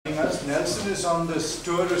Nelson is on this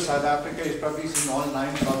tour to South Africa. He's probably seen all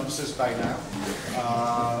 9 provinces by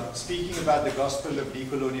now, speaking about the gospel of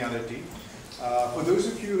decoloniality. For those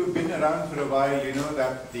of you who've been around for a while, you know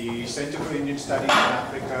that the Center for Indian Studies in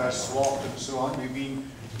Africa, SWOP and so on, we've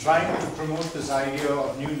been trying to promote this idea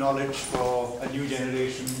of new knowledge for a new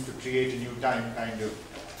generation to create a new time kind of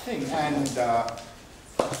thing. And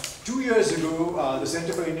 2 years ago, the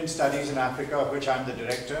Center for Indian Studies in Africa, of which I'm the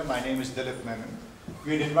director, my name is Dilip Menon,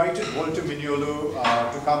 we had invited Walter Mignolo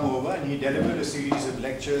to come over, and he delivered a series of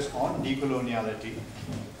lectures on decoloniality.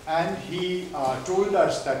 And he told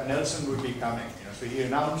us that Nelson would be coming. So he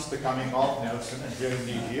announced the coming of Nelson, and here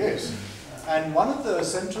indeed he is. And one of the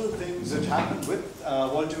central things that happened with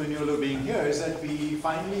Walter Mignolo being here is that we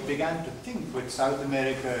finally began to think with South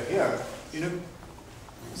America here in a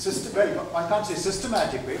well, one can't say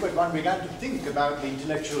systematic way, but one began to think about the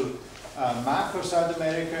intellectual map of South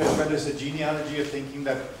America, as well as the genealogy of thinking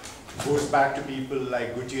that goes back to people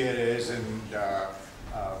like Gutierrez, and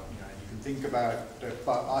you can think about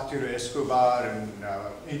Arturo Escobar and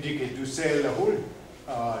Enrique Dussel, a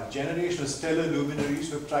whole generation of stellar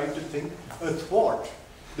luminaries who have tried to think athwart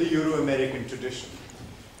the Euro-American tradition.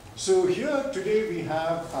 So here today we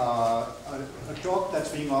have a talk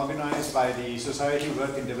that's being organized by the Society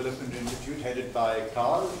Work and Development Institute, headed by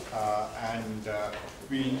Carl, and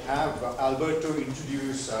we have Alberto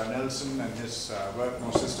introduce Nelson and his work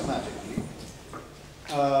more systematically.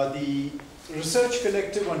 The Research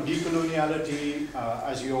Collective on Decoloniality,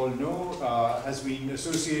 as you all know, has been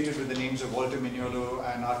associated with the names of Walter Mignolo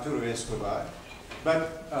and Arturo Escobar.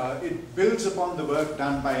 But it builds upon the work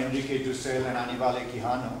done by Enrique Dussel and Anibale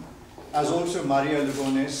Quijano, as also Maria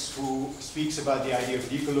Lugones, who speaks about the idea of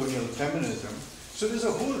decolonial feminism. So there's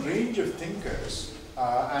a whole range of thinkers,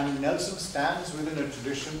 and Nelson stands within a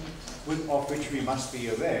tradition of which we must be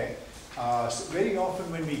aware. So very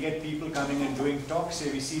often when we get people coming and doing talks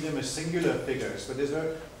here, we see them as singular figures, but there's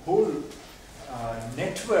a whole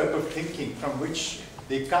network of thinking from which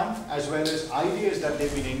they come, as well as ideas that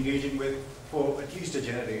they've been engaging with for at least a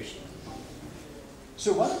generation.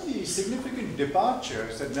 So one of the significant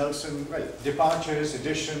departures that Nelson, well, departures,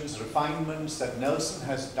 additions, refinements that Nelson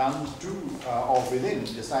has done to or within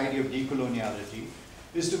this idea of decoloniality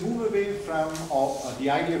is to move away from the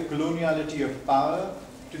idea of coloniality of power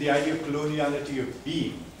to the idea of coloniality of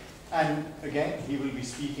being. And again, he will be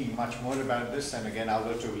speaking much more about this, and again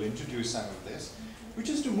Alberto will introduce some of this, which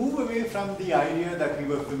is to move away from the idea that we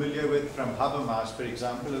were familiar with from Habermas, for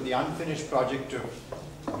example, of the unfinished project of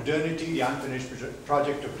modernity, the unfinished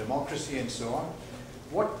project of democracy, and so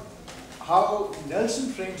on. How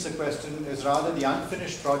Nelson frames the question is rather the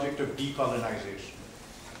unfinished project of decolonization.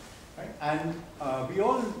 Right? And we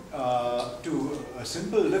all, to a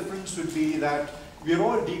simple difference would be that we are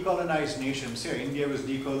all decolonized nations here. India was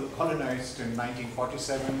decolonized in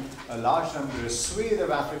 1947. A large number, a swathe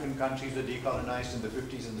of African countries were decolonized in the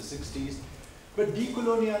 50s and the 60s. But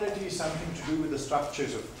decoloniality is something to do with the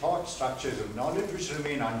structures of thought, structures of knowledge, which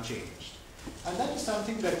remain unchanged. And that is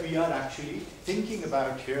something that we are actually thinking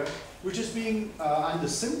about here, which is being, and the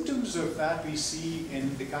symptoms of that we see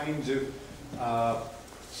in the kinds of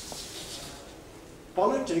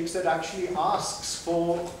politics that actually asks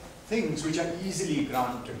for things which are easily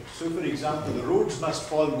granted. So for example, the Rhodes Must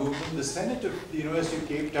Fall movement, the Senate of the University of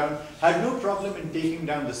Cape Town had no problem in taking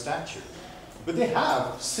down the statue. But they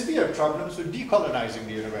have severe problems with decolonizing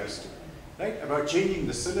the university, right? About changing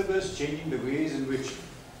the syllabus, changing the ways in which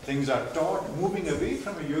things are taught, moving away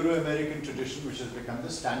from a Euro-American tradition which has become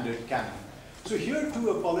the standard canon. So here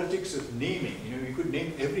too a politics of naming. You could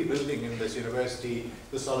name every building in this university,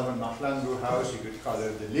 the Solomon Mahlangu House, you could call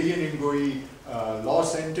it the Lilian Ngoyi Law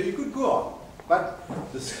Center, you could go on. But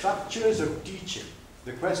the structures of teaching,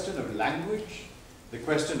 the question of language, the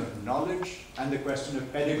question of knowledge, and the question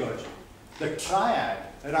of pedagogy, the triad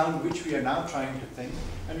around which we are now trying to think,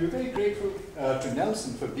 and we're very grateful to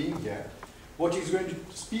Nelson for being here. What he's going to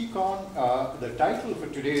speak on, the title for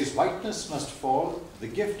today is Whiteness Must Fall, the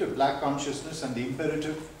Gift of Black Consciousness and the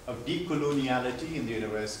Imperative of Decoloniality in the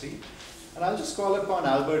University. And I'll just call upon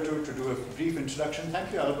Alberto to do a brief introduction.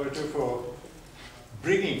 Thank you, Alberto, for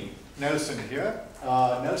bringing Nelson here.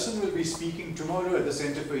 Nelson will be speaking tomorrow at the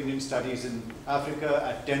Center for Indian Studies in Africa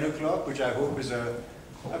at 10 o'clock, which I hope is a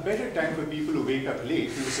better time for people who wake up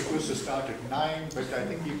late. We were supposed to start at 9, but I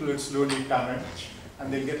think people would slowly come in,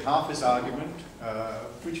 and they'll get half his argument,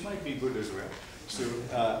 which might be good as well. So,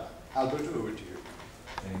 Alberto, over to you.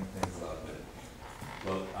 Thanks a lot.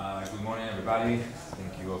 Well, good morning, everybody.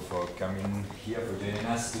 Thank you all for coming here, for joining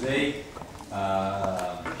us today.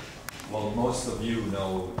 Well, most of you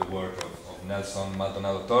know the work of Nelson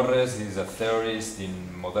Maldonado-Torres. He's a theorist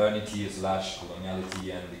in modernity /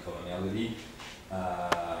 coloniality and decoloniality.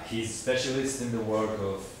 He's a specialist in the work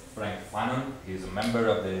of Frank Fanon. He's a member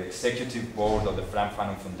of the executive board of the Frank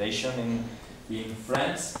Fanon Foundation in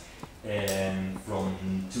France. And from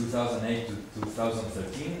 2008 to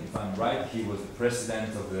 2013, if I'm right, he was the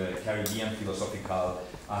president of the Caribbean Philosophical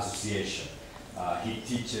Association. He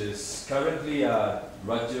teaches currently at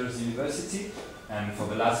Rutgers University, and for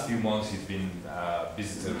the last few months he's been a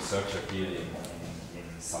visitor researcher here in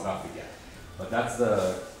South Africa. But that's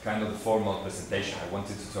the kind of the formal presentation. I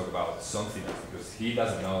wanted to talk about something else because he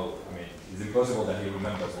doesn't know. I mean, it's impossible that he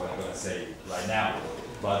remembers what I'm going to say right now.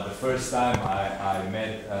 But the first time I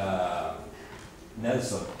met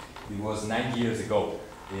Nelson, it was 9 years ago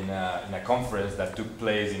in a conference that took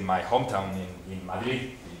place in my hometown in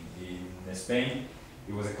Madrid, in Spain.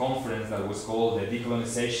 It was a conference that was called the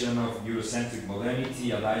Decolonization of Eurocentric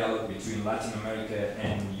Modernity, a dialogue between Latin America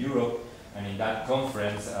and Europe. And in that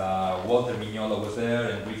conference, Walter Mignolo was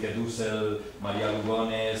there, Enrique Dussel, Maria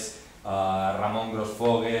Lugones, Ramon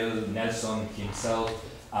Grosfogel, Nelson himself.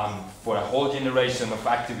 For a whole generation of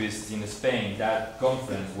activists in Spain, that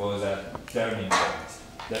conference was a turning point,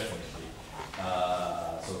 definitely.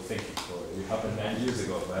 So thank you for it. It happened 9 years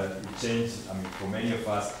ago, but it changed. I mean, for many of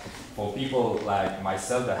us, for people like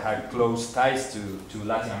myself that had close ties to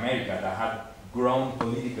Latin America, that had grown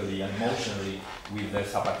politically and emotionally with the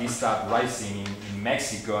Zapatista rising in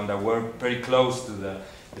Mexico, and that were very close to the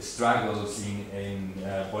struggles in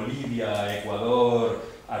Bolivia, Ecuador,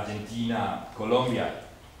 Argentina, Colombia.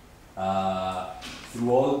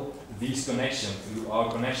 Through all these connections, through our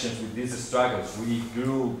connections with these struggles, we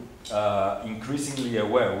grew increasingly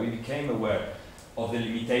aware, we became aware of the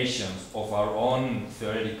limitations of our own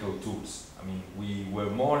theoretical tools. I mean, we were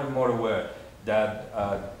more and more aware that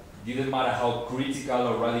didn't matter how critical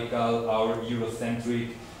or radical our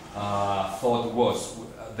Eurocentric thought was,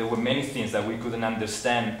 there were many things that we couldn't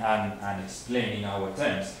understand and explain in our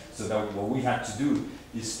terms. So that what we had to do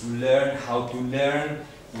is to learn how to learn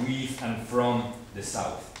with and from the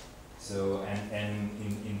South. So, and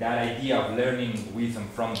in that idea of learning with and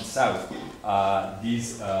from the South,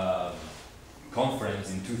 this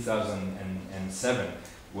conference in 2007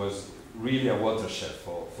 was really a watershed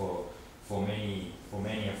for many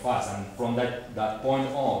of us. And from that point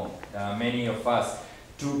on, many of us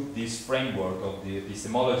took this framework of the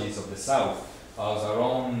epistemologies of the South as our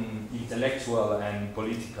own intellectual and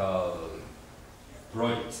political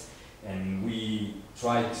project. And we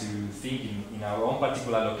try to think in our own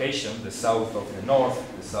particular location, the south of the north,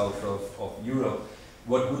 the south of Europe,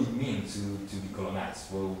 what would it mean to decolonize?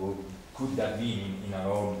 What could that mean in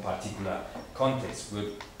our own particular context?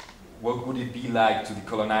 What would it be like to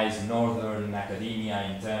decolonize northern academia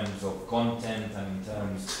in terms of content and in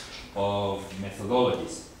terms of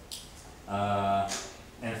methodologies?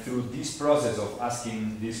 And through this process of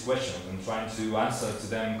asking these questions and trying to answer to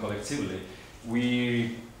them collectively,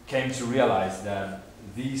 we came to realize that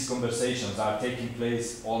these conversations are taking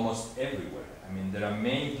place almost everywhere. I mean, there are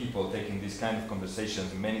many people taking these kind of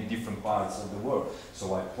conversations in many different parts of the world.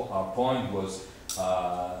 So our point was,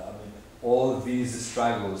 all these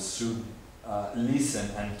struggles should listen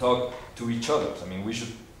and talk to each other. I mean, we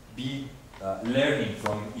should be learning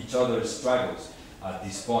from each other's struggles at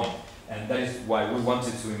this point. And that is why we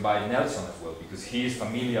wanted to invite Nelson as well, because he is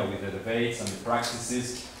familiar with the debates and the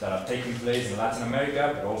practices that are taking place in Latin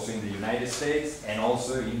America, but also in the United States, and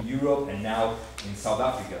also in Europe, and now in South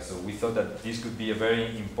Africa. So we thought that this could be a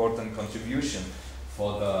very important contribution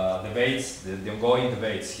for the debates, the ongoing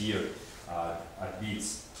debates here at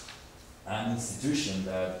BEATS, an institution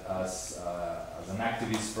that, as an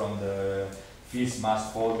activist from the Fifth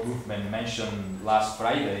Mass Fall movement mentioned last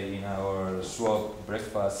Friday in our SWOP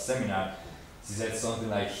breakfast seminar, she said something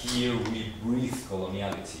like, here we breathe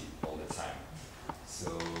coloniality all the time.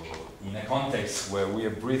 So in a context where we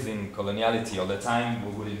are breathing coloniality all the time,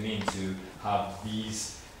 what would it mean to have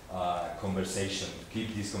these conversations,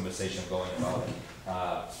 keep this conversation going about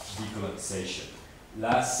decolonization?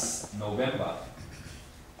 Last November,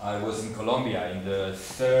 I was in Colombia in the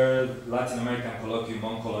third Latin American colloquium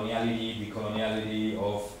on coloniality, decoloniality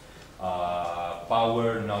of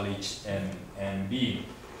power, knowledge, and being.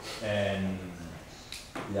 And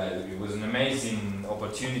yeah, it was an amazing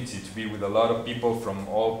opportunity to be with a lot of people from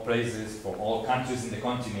all places, from all countries in the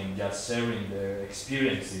continent, just sharing their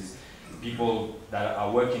experiences. People that are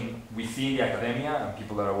working within the academia and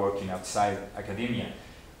people that are working outside academia.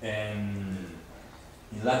 And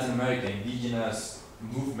in Latin America, indigenous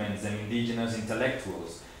movements and indigenous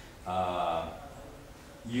intellectuals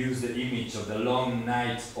use the image of the long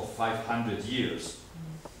night of 500 years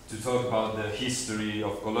to talk about the history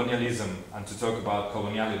of colonialism and to talk about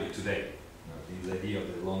coloniality today. This idea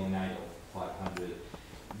of the long night of 500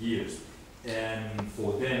 years. And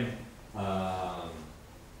for them,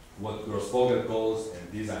 what Grossvogel calls,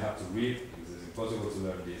 and this I have to read because it's impossible to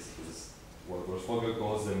learn this, is what Grossvogel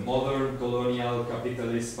calls the modern colonial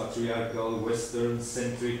capitalist patriarchal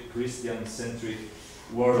Western-centric Christian-centric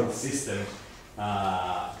world system.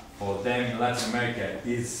 For them, Latin America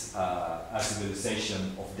is a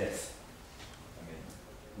civilization of death. I mean,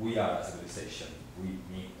 we are a civilization,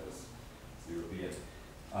 me as European,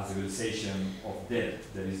 a civilization of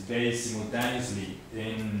death that is based simultaneously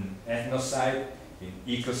in ethnocide, in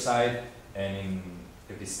ecocide, and in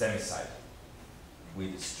epistemicide.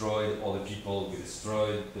 We destroyed all the people, we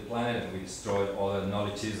destroyed the planet, and we destroyed all the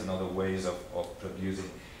knowledges and other ways of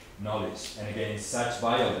producing knowledge. And against such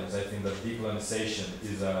violence, I think that decolonization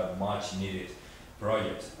is a much needed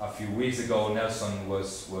project. A few weeks ago, Nelson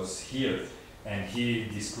was here, and he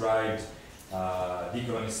described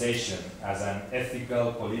decolonization as an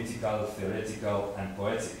ethical, political, theoretical, and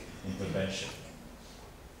poetic intervention.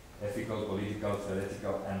 Ethical, political,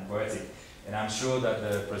 theoretical, and poetic. And I'm sure that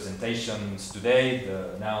the presentations today,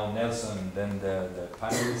 now Nelson and then the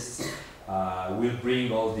panelists, will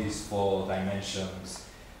bring all these four dimensions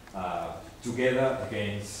together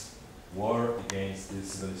against war, against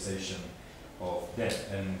this civilization of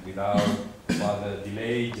death. And without further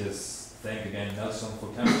delay, just thank again Nelson for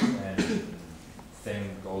coming and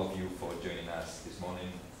thank all of you for joining us this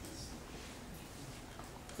morning.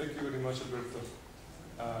 Thank you very much, Alberto.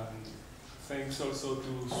 Thanks also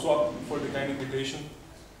to SWOP for the kind invitation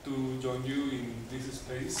to join you in this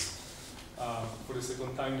space for the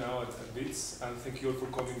second time now at BITS, and thank you all for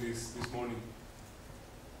coming this morning.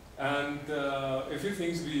 And a few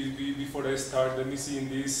things before I start, let me see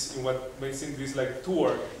in what may seem this like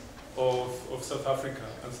tour of South Africa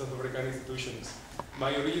and South African institutions.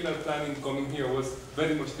 My original plan in coming here was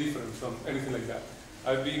very much different from anything like that.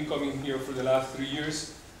 I've been coming here for the last 3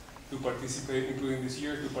 years to participate, including this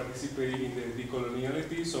year, to participate in the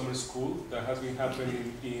Decoloniality Summer School that has been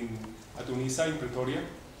happening at UNISA in Pretoria.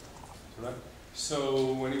 Right?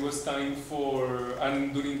 So when it was time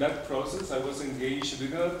and during that process, I was engaged,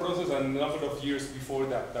 during that process and a number of years before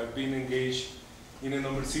that, I've been engaged in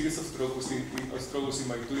a series of struggles in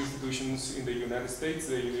my two institutions in the United States,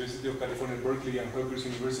 the University of California, Berkeley, and Rutgers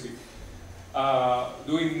University.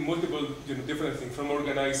 Doing multiple different things, from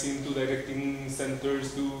organizing to directing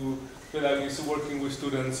centers to pedagogy, working with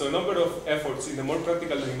students. So a number of efforts in the more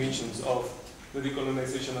practical dimensions of the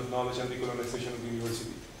decolonization of knowledge and decolonization of the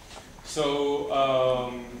university.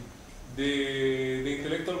 So the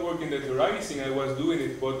intellectual work in the theorizing, I was doing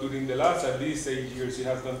it, but during the last at least 8 years, it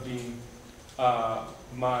has not been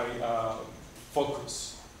my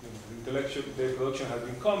focus. The production has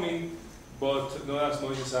been coming, but not as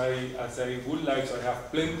much as I would like, so I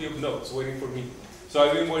have plenty of notes waiting for me. So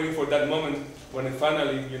I've been waiting for that moment when I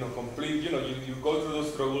finally, complete, you go through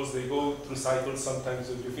those struggles, they go through cycles sometimes,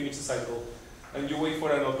 so you finish the cycle, and you wait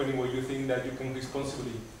for an opening where you think that you can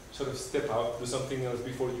responsibly sort of step out, do something else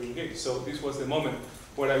before you engage. So this was the moment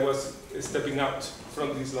where I was stepping out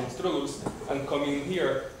from these long struggles and coming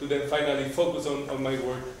here to then finally focus on my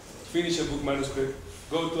work, finish a book manuscript,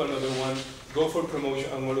 go to another one, go for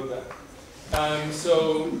promotion and all of that. And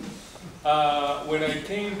so when I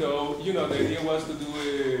came though, the idea was to do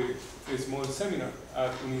a small seminar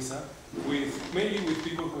at UNISA mainly with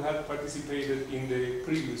people who had participated in the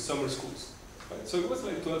previous summer schools. Right? So it was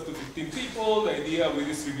like 12 to 15 people. The idea, we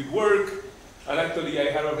distribute work, and actually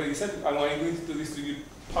I had already said I'm going to distribute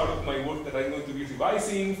part of my work that I'm going to be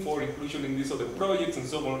revising for inclusion in these other projects and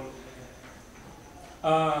so on.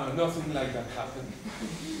 Nothing like that happened.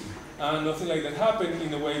 Nothing like that happened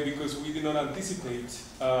in a way because we did not anticipate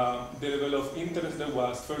the level of interest there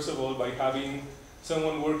was, first of all, by having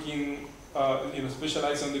someone working,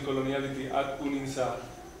 specialized on decoloniality at UNISA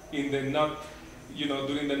in the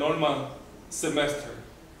during the normal semester,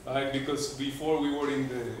 right? Because before we were in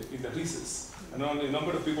the recess, and only a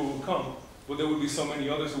number of people would come, but there would be so many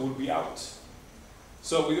others who would be out.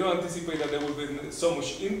 So we don't anticipate that there would be so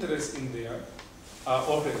much interest in there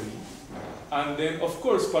already. And then, of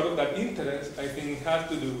course, part of that interest, I think, had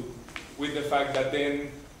to do with the fact that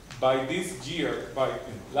then, by this year,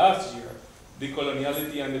 last year,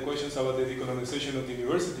 decoloniality and the questions about the decolonization of the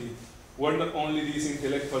university were not only these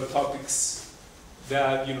intellectual topics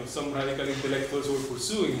that some radical intellectuals were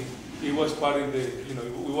pursuing. It was part of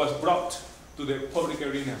it was brought to the public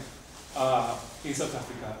arena in South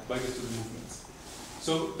Africa by the student movements.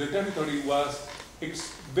 So the territory was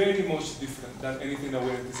very much different than anything that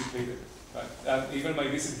we anticipated. Right? And even my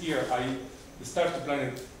visit here, I started to plan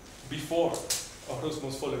it before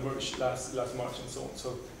Orozco's fall emerged last March and so on.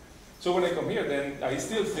 So when I come here, then I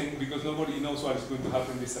still think, because nobody knows what is going to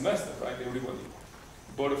happen this semester, right? Everybody.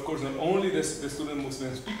 But of course, not only the student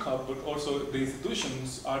movement speak up, but also the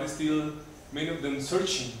institutions are still, many of them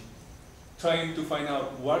searching, trying to find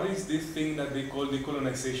out what is this thing that they call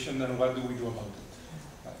decolonization and what do we do about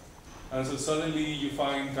it. Right? And so suddenly you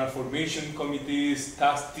find transformation committees,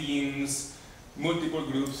 task teams, multiple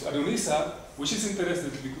groups. At UNISA, which is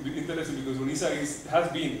interesting because UNISA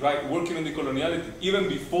has been working on decoloniality even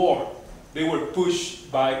before they were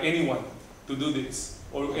pushed by anyone to do this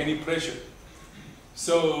or any pressure.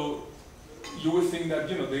 So you would think that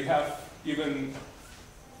they have, even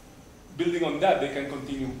building on that, they can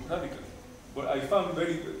continue radically. But I found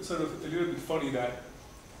very sort of a little bit funny that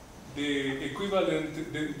the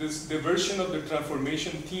equivalent, the version of the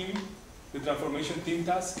transformation team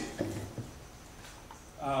task,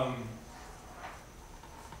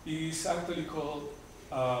 is actually called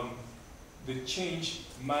the Change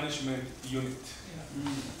Management Unit.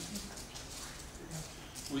 Yeah.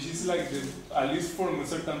 Which is like, at least from a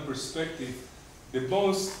certain perspective, the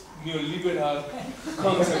most neoliberal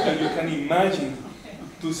concept that you can imagine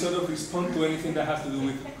to sort of respond to anything that has to do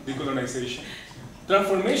with decolonization.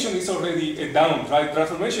 Transformation is already a down, right?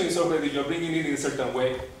 Transformation is already, you're bringing it in a certain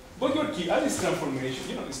way. But your key, at least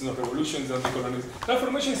transformation, it's not revolution, it's not decolonization.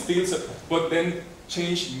 Transformation still, but then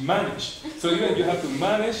change manage. So even you have to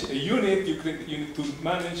manage a unit, you need to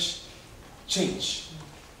manage change.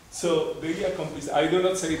 So they accomplish. I do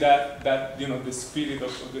not say that the spirit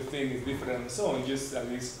of the thing is different and so on. Just at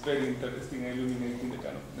least very interesting, illuminating the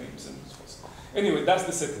kind of names and so on. Anyway, that's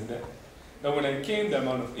the setting there. Now, when I came, the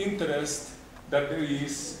amount of interest that there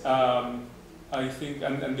is, I think,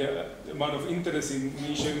 and the amount of interest in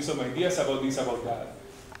me sharing some ideas about this, about that.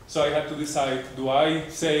 So I had to decide: do I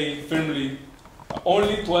say firmly,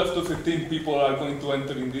 only 12 to 15 people are going to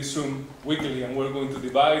enter in this room weekly, and we're going to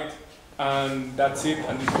divide? And that's it,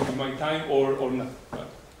 and this will be my time, or not. Right?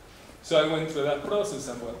 So I went through that process,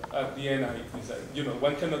 and well, at the end I decided,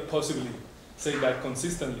 one cannot possibly say that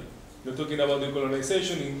consistently. You're talking about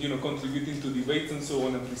decolonization, and contributing to debates and so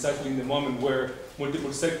on, and precisely in the moment where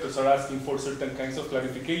multiple sectors are asking for certain kinds of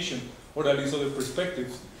clarification, or at least other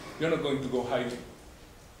perspectives, you're not going to go hiding.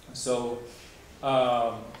 So,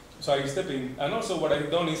 so I step in, and also what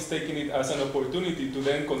I've done is taking it as an opportunity to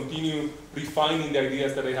then continue refining the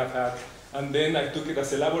ideas that I have had, and then I took it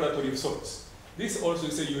as a laboratory of sorts. This also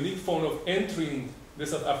is a unique form of entering the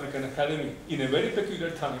South African Academy in a very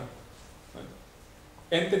peculiar time, right?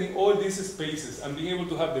 Entering all these spaces and being able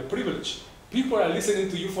to have the privilege. People are listening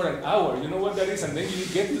to you for an hour, you know what that is, and then you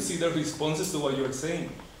get to see the responses to what you're saying.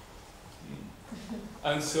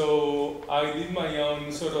 And so I did my own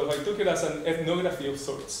I took it as an ethnography of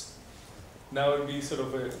sorts. Now it would be sort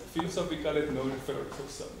of a philosophical ethnographer,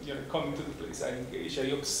 coming to the place, I engage, I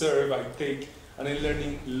observe, I take, and I'm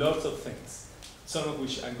learning lots of things, some of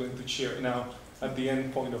which I'm going to share now at the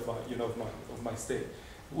end point of my stay.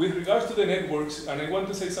 With regards to the networks, and I want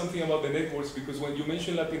to say something about the networks, because when you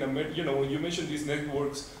mention Latin America, when you mention these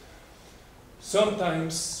networks,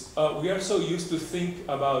 sometimes we are so used to think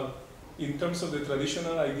about, in terms of the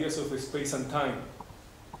traditional ideas of space and time,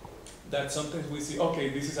 that sometimes we see, okay,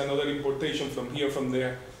 this is another importation from here, from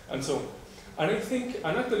there, and so on. And I think,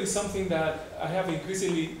 and actually something that I have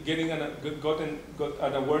increasingly got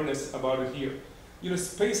an awareness about it here.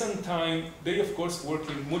 Space and time, they of course work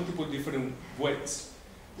in multiple different ways.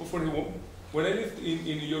 When I lived in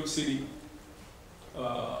New York City,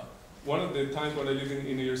 one of the times when I lived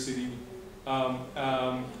in New York City,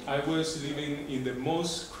 I was living in the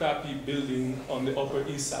most crappy building on the Upper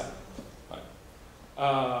East Side.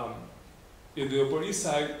 Right? In the Upper East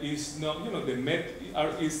Side is not, the Met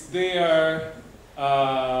is there,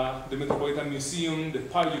 the Metropolitan Museum, the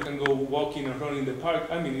park, you can go walking and run in the park.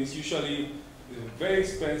 I mean, it's usually very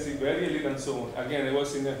expensive, very elite, and so on. Again, I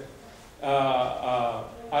was in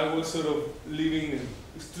I was sort of living in an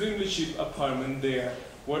extremely cheap apartment there,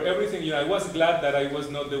 where everything, I was glad that I was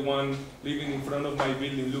not the one living in front of my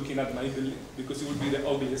building, looking at my building, because it would be the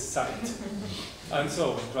ugliest sight. And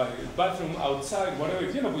so, right, bathroom outside, whatever,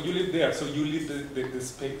 but you live there, so you live the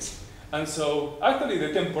space. And so, actually,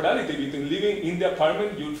 the temporality between living in the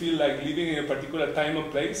apartment, you feel like living in a particular time and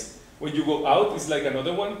place. When you go out, it's like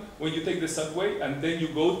another one. When you take the subway, and then you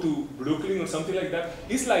go to Brooklyn or something like that,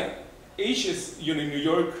 it's like ages, in New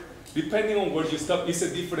York, depending on where you stop, it's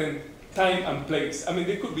a different time and place. I mean,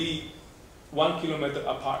 they could be 1 kilometer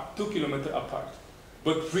apart, 2 kilometers apart.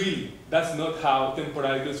 But really, that's not how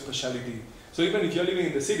temporality or spatiality. So even if you're living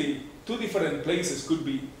in the city, 2 different places could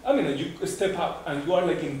be, I mean, you step up and you are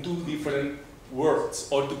like in 2 different worlds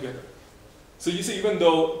altogether. So you see, even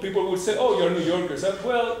though people would say, oh, you're New Yorkers,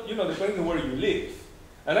 well, you know, depending on where you live.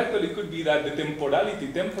 And actually it could be that the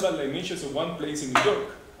temporal dimensions of one place in New York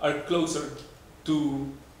are closer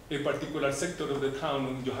to a particular sector of the town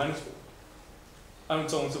in Johannesburg, and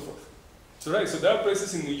so on and so forth. So, right, so there are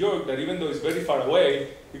places in New York that even though it's very far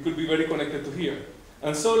away, it could be very connected to here.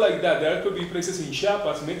 And so like that, there could be places in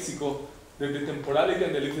Chiapas, Mexico, that the temporality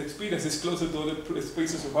and the lived experience is closer to other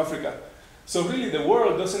spaces of Africa. So really the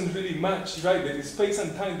world doesn't really match, right? The space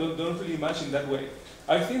and time don't really match in that way.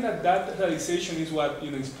 I think that realization is what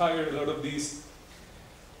inspired a lot of these,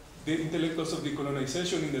 the intellectuals of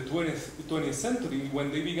decolonization in the 20th century,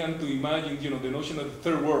 when they began to imagine the notion of the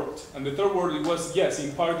third world. And the third world, it was, yes,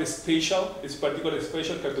 in part the spatial, it's particularly a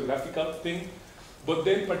spatial cartographical thing, but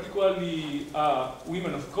then particularly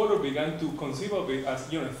women of color began to conceive of it as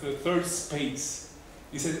the third space.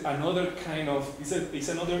 It's another kind of, it's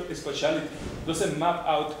another spatiality. It doesn't map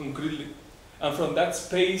out concretely. And from that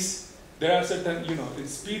space, there are certain,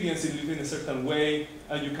 experiences lived in a certain way,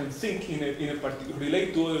 and you can think in a particular,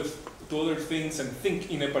 relate to other things and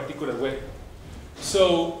think in a particular way.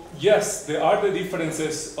 So yes, there are the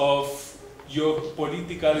differences of your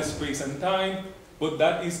political space and time, but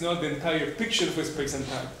that is not the entire picture of space and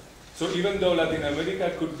time. So even though Latin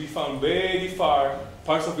America could be found very far,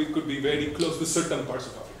 parts of it could be very close to certain parts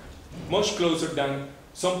of Africa. Much closer than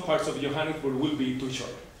some parts of Johannesburg will be to each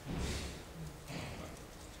other.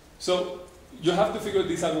 So you have to figure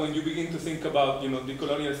this out when you begin to think about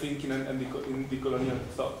decolonial thinking and decolonial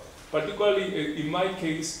thought. Particularly in my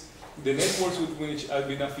case, the networks with which I've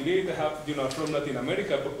been affiliated have from Latin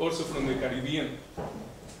America, but also from the Caribbean.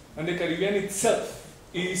 And the Caribbean itself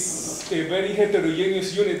is a very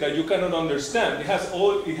heterogeneous unit that you cannot understand. It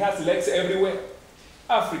has legs everywhere.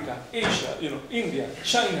 Africa, Asia, India,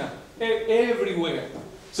 China, everywhere.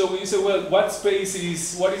 So when you say, well, what is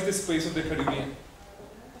the space of the Caribbean?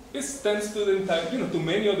 It extends to the entire, to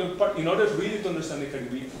many other parts. In order really to understand the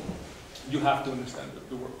Caribbean, you have to understand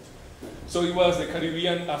the world. So it was the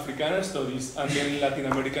Caribbean Africana studies and then Latin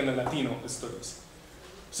American and Latino studies.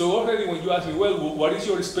 So already when you ask me, well, what is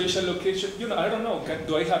your spatial location? I don't know.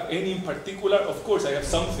 Do I have any in particular? Of course, I have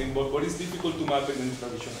something, but it's difficult to map it in the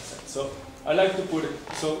traditional sense. So I like to put it,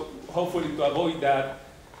 so hopefully to avoid that,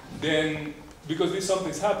 then, because this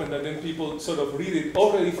something's happened, that then people sort of read it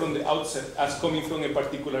already from the outset as coming from a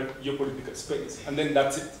particular geopolitical space, and then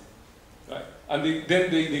that's it, right? And then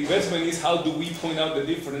the investment is how do we point out the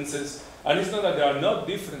differences, and it's not that there are not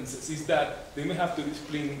differences, it's that they may have to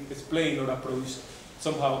explain or approach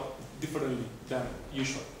somehow differently than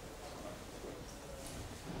usual.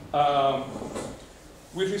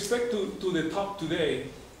 With respect to the talk today,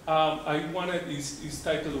 I wanted, is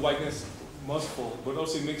titled Whiteness Must Fall, but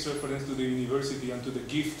also it makes reference to the university and to the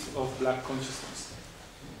gift of black consciousness.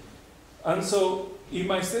 And so in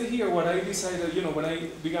my stay here, what I decided, when I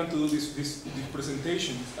began to do this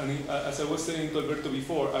presentation, and as I was saying to Alberto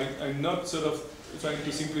before, I'm not sort of trying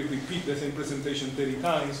to simply repeat the same presentation 30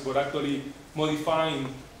 times, but actually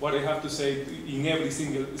modifying what I have to say in every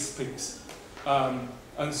single space.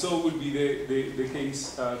 And so will be the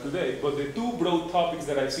case today. But the two broad topics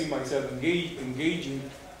that I see myself engaging,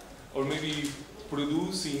 or maybe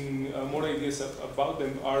producing more ideas about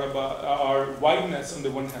them, are whiteness on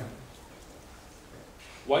the one hand.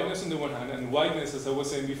 Whiteness on the one hand, and whiteness, as I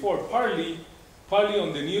was saying before, partly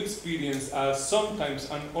on the new experience as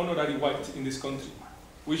sometimes an honorary white in this country,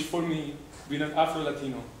 which for me, being an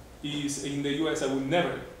Afro-Latino, is in the US I would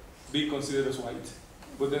never be considered as white.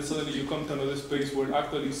 But then suddenly you come to another space where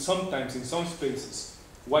actually sometimes in some spaces,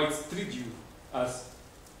 whites treat you as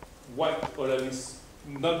white, or at least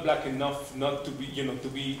not black enough not to be,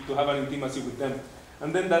 to have an intimacy with them.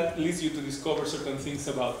 And then that leads you to discover certain things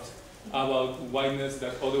about whiteness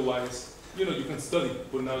that otherwise, you can study,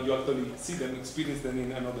 but now you actually see them, experience them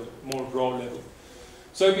in another more raw level.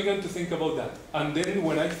 So I began to think about that. And then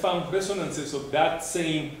when I found resonances of that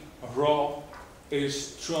same raw,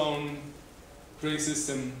 strong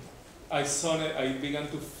racism, I saw it, I began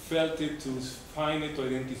to felt it, to find it, to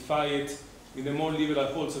identify it in the more liberal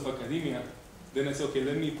halls of academia. Then I said, okay,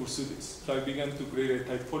 let me pursue this. So I began to create a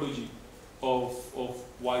typology of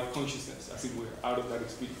white consciousness, as it were, out of that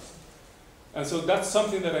experience. And so that's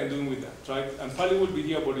something that I'm doing with that, right? And Pali will be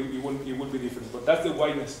here, but it will be different. But that's the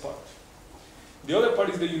whiteness part. The other part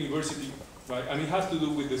is the university, right? And it has to do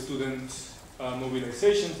with the student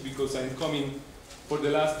mobilizations, because I'm coming for the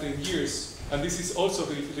last 10 years, and this is also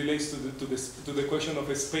relates to the question of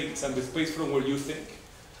a space, and the space from where you think.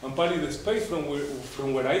 And partly the space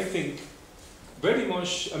from where I think, very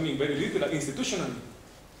much, very literally, institutionally.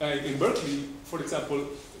 In Berkeley, for example,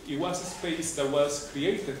 it was a space that was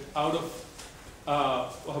created out of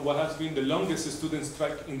what has been the longest student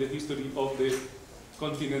strike in the history of the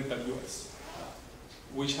continental US,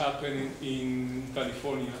 which happened in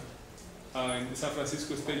California, in the San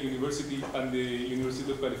Francisco State University and the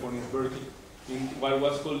University of California, Berkeley, in what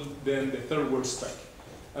was called then the Third World Strike.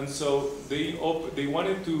 And so they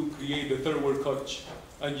wanted to create the Third World College.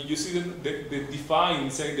 And you see them, they define,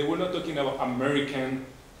 saying they were not talking about American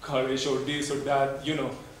college or this or that, you know,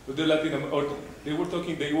 the Latin, or they were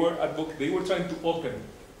talking, they were trying to open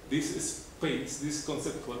this space, this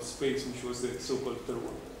conceptual space, which was the so-called Third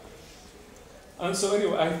World. And so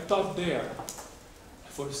anyway, I taught there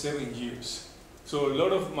for 7 years. So a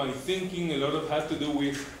lot of my thinking, a lot of had to do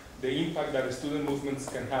with the impact that student movements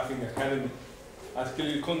can have in the academy as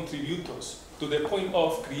clear contributors to the point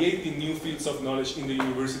of creating new fields of knowledge in the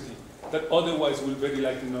university that otherwise will very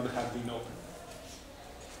likely not have been open.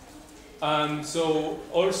 And so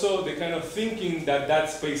also the kind of thinking that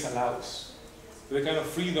that space allows, the kind of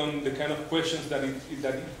freedom, the kind of questions that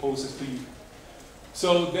it poses to you.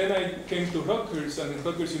 So then I came to Rutgers, and in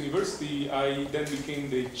Rutgers University, I then became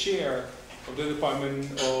the chair of the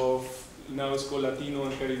Department of, now it's called Latino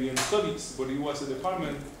and Caribbean Studies, but it was a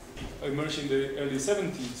department emerged in the early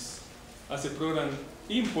 70s as a program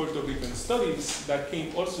in Puerto Rican studies that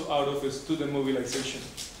came also out of a student mobilization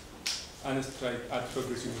and a strike at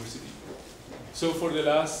Rutgers University. So for the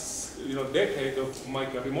last decade of my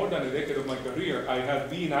career, more than a decade of my career, I have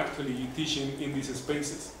been actually teaching in these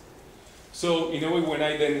spaces. So in a way, when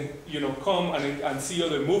I then come and see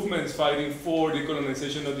other movements fighting for the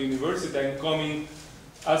colonization of the university, I'm coming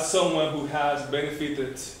as someone who has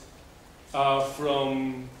benefited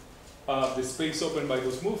from the space opened by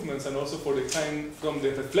those movements, and also from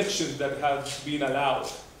the reflections that have been allowed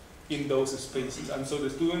in those spaces. And so the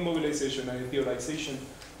student mobilization and the theorization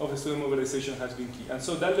of the student mobilization has been key. And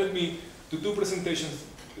so that led me to 2 presentations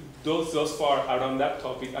thus far around that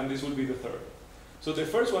topic, and this will be the third. So the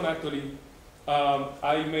first one actually,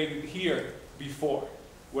 I made it here before,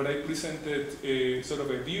 when I presented a sort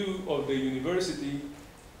of a view of the university,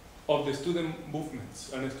 of the student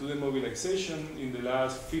movements and student mobilization in the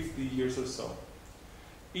last 50 years or so,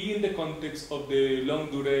 in the context of the longue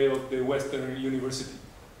durée of the Western university.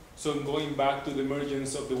 So going back to the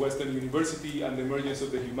emergence of the Western university and the emergence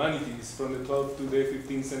of the humanities from the 12th to the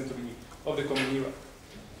 15th century of the Common Era.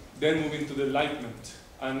 Then moving to the Enlightenment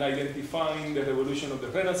and identifying the revolution of the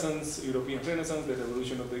Renaissance, European Renaissance, the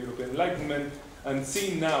revolution of the European Enlightenment, and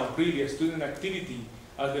seeing now really a student activity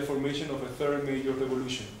as the formation of a third major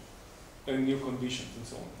revolution and new conditions and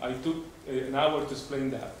so on. I took an hour to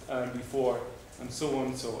explain that before and so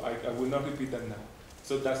on, so I will not repeat that now.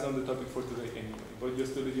 So that's not the topic for today anyway, but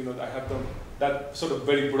just to let you know that I have done that sort of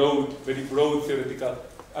very broad theoretical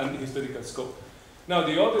and historical scope. Now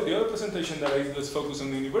the other presentation that I was focused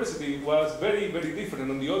on the university was very, very different,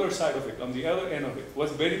 and on the other side of it, on the other end of it,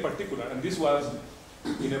 was very particular, and this was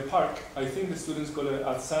in a park. I think the students call it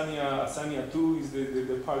Atsania 2 is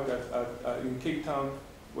the park in Cape Town,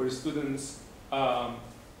 where students across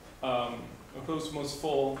most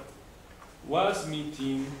fall was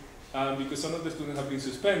meeting because some of the students have been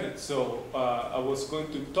suspended. So I was going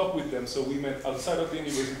to talk with them, so we met outside of the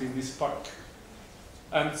university in this park.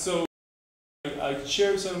 And so I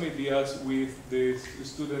shared some ideas with the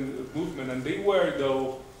student movement, and they were,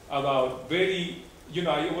 though, about very,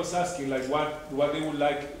 I was asking like what they would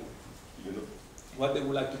like, what they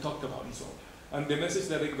would like to talk about and so on. And the message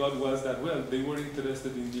that I got was that, well, they were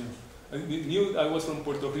interested in, they knew I was from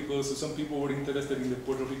Puerto Rico, so some people were interested in the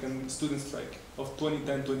Puerto Rican student strike of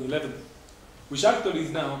 2010-2011, which actually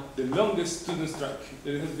is now the longest student strike.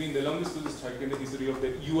 It has been the longest student strike in the history of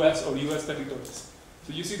the US or US territories.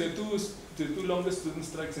 So you see the two longest student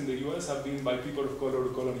strikes in the US have been by people of color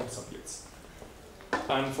or colonial subjects.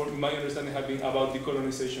 And for my understanding have been about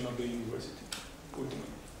decolonization of the university,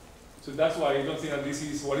 ultimately. So that's why I don't think that this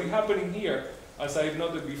is what is happening here. As I've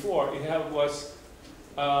noted before, it was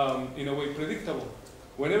in a way predictable.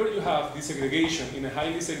 Whenever you have desegregation in a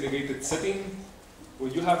highly segregated setting,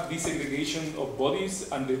 when you have desegregation of bodies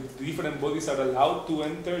and the different bodies are allowed to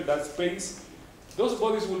enter that space, those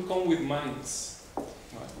bodies will come with minds.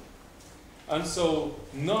 Right? And so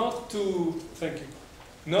it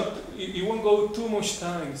won't go too much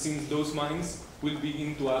time since those minds will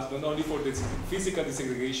begin to ask not only for the physical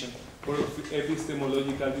desegregation, but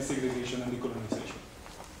epistemological desegregation and decolonization.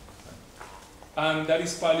 And that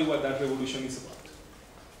is partly what that revolution is about.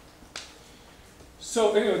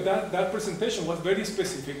 So anyway, that presentation was very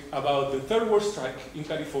specific about the Third World Strike in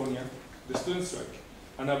California, the student strike,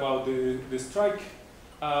 and about the strike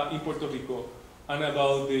in Puerto Rico, and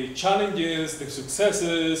about the challenges, the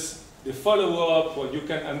successes, the follow-up, what you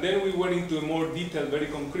can, and then we went into a more detailed, very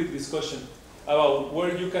concrete discussion about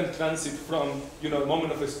where you can transit from, you know, the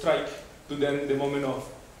moment of a strike to then the moment of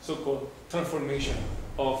so-called transformation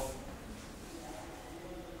of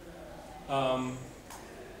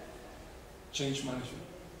change management.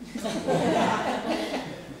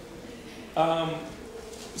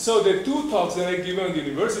 So the two talks that I've given at the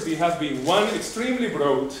university have been one extremely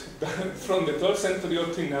broad, from the 12th century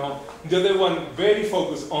up to now, the other one very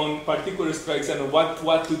focused on particular strikes and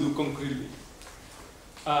what to do concretely.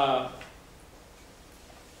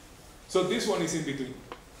 So this one is in between.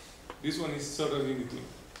 This one is sort of in between.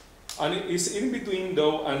 And it's in between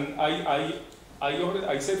though, and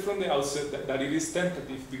I said from the outset that it is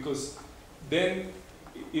tentative, because then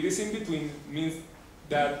it is in between means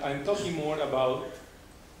that I'm talking more about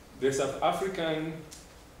the South African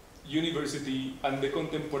university and the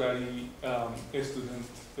contemporary student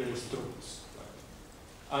struggles.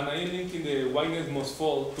 And I am linking the whiteness must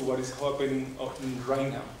fall to what is happening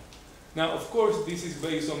right now. Now, of course, this is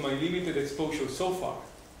based on my limited exposure so far.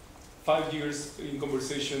 5 years in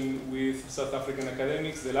conversation with South African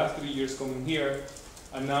academics, the last 3 years coming here,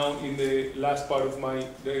 and now in the last part of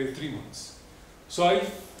the 3 months. So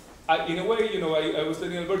in a way, you know, I was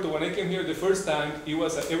telling Alberto, when I came here the first time, it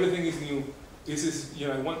was everything is new. This is, you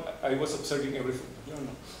know, I was observing everything. You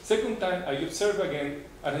know. Second time, I observed again,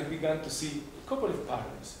 and I began to see a couple of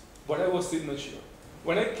patterns, but I was still not sure.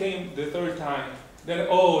 When I came the third time, then,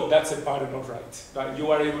 oh, that's a pattern, all right. Right?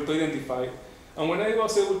 You are able to identify it. And when I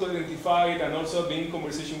was able to identify it, and also being in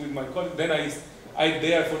conversation with my colleagues, then I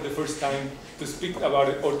dare for the first time to speak about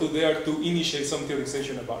it, or to dare to initiate some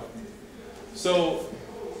theorization about it. So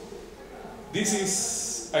this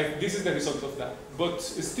is the result of that. But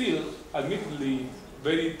still, admittedly,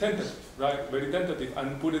 very tentative, right? Very tentative,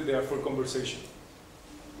 and put it there for conversation.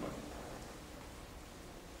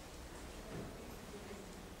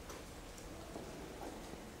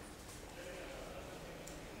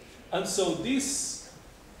 And so this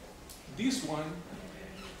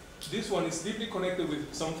one is deeply connected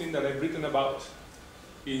with something that I've written about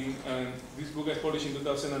in this book I published in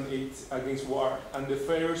 2008, Against War. And the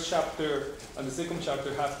first chapter and the second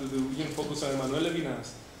chapter have to do, you know, focus on Emmanuel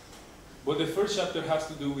Levinas's. But the first chapter has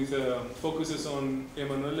to do with focuses on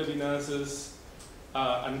Emmanuel Levinas's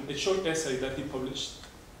a short essay that he published,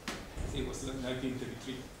 I think it was in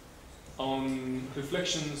 1933, on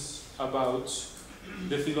reflections about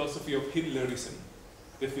the philosophy of Hitlerism.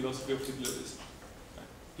 The philosophy of Hitlerism.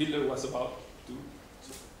 Hitlerism was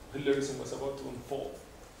about to unfold.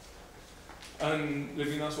 And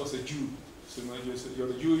Levinas was a Jew, so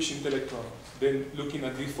you're a Jewish intellectual, then looking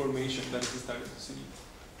at this formation that he started to see.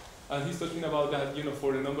 And he's talking about that, you know,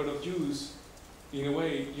 for a number of Jews, in a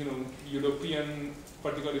way, you know, European,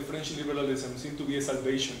 particularly French liberalism, seemed to be a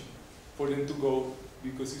salvation for them to go,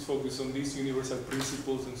 because it's focused on these universal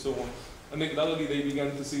principles and so on. And then gradually they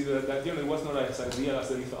began to see that you know, it was not as ideal as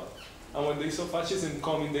they thought. And when they saw fascism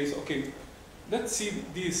coming, they said, okay, let's see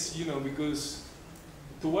this, you know, because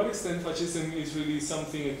to what extent fascism is really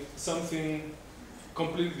something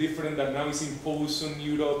completely different that now is imposed on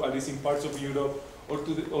Europe, at least in parts of Europe, or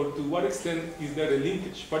to what extent is there a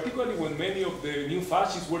linkage, particularly when many of the new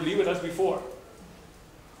fascists were liberals before.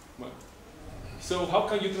 Well, so how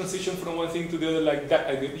can you transition from one thing to the other like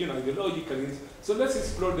that, you know, ideologically? So let's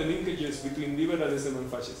explore the linkages between liberalism and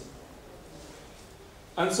fascism.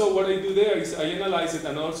 And so what I do there is I analyze it,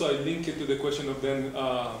 and also I link it to the question of then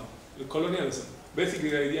colonialism. Basically,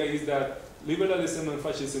 the idea is that liberalism and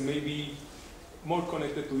fascism may be more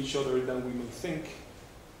connected to each other than we may think.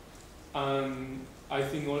 And I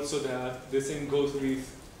think also that the same goes with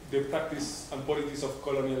the practice and politics of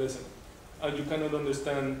colonialism. And you cannot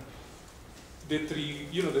understand the three,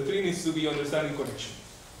 you know, the three needs to be understood in connection.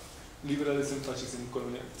 Liberalism, fascism,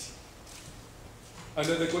 coloniality. And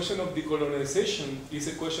then the question of decolonization is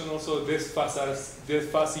a question also of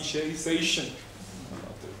defascization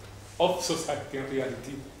of society and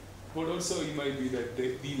reality, but also it might be that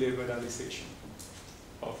the deliberalization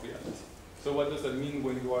of reality. So what does that mean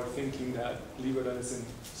when you are thinking that liberalism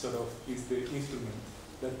sort of is the instrument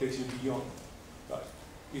that takes you beyond? Right?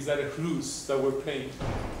 Is that a ruse that we're playing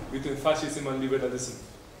between fascism and liberalism?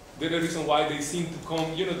 The reason why they seem to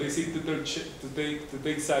come, you know, they seem to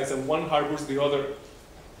take sides, and one harbors the other,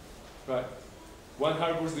 right? One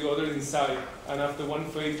harbors the other inside, and after one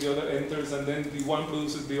fades, the other enters, and then the one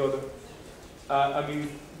produces the other. I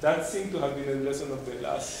mean, that seems to have been a lesson of the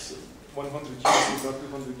last 100 years, if not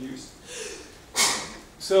 200 years.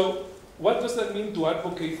 So, what does that mean to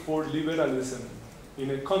advocate for liberalism in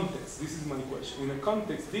a context, this is my question, in a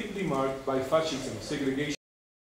context deeply marked by fascism, segregation,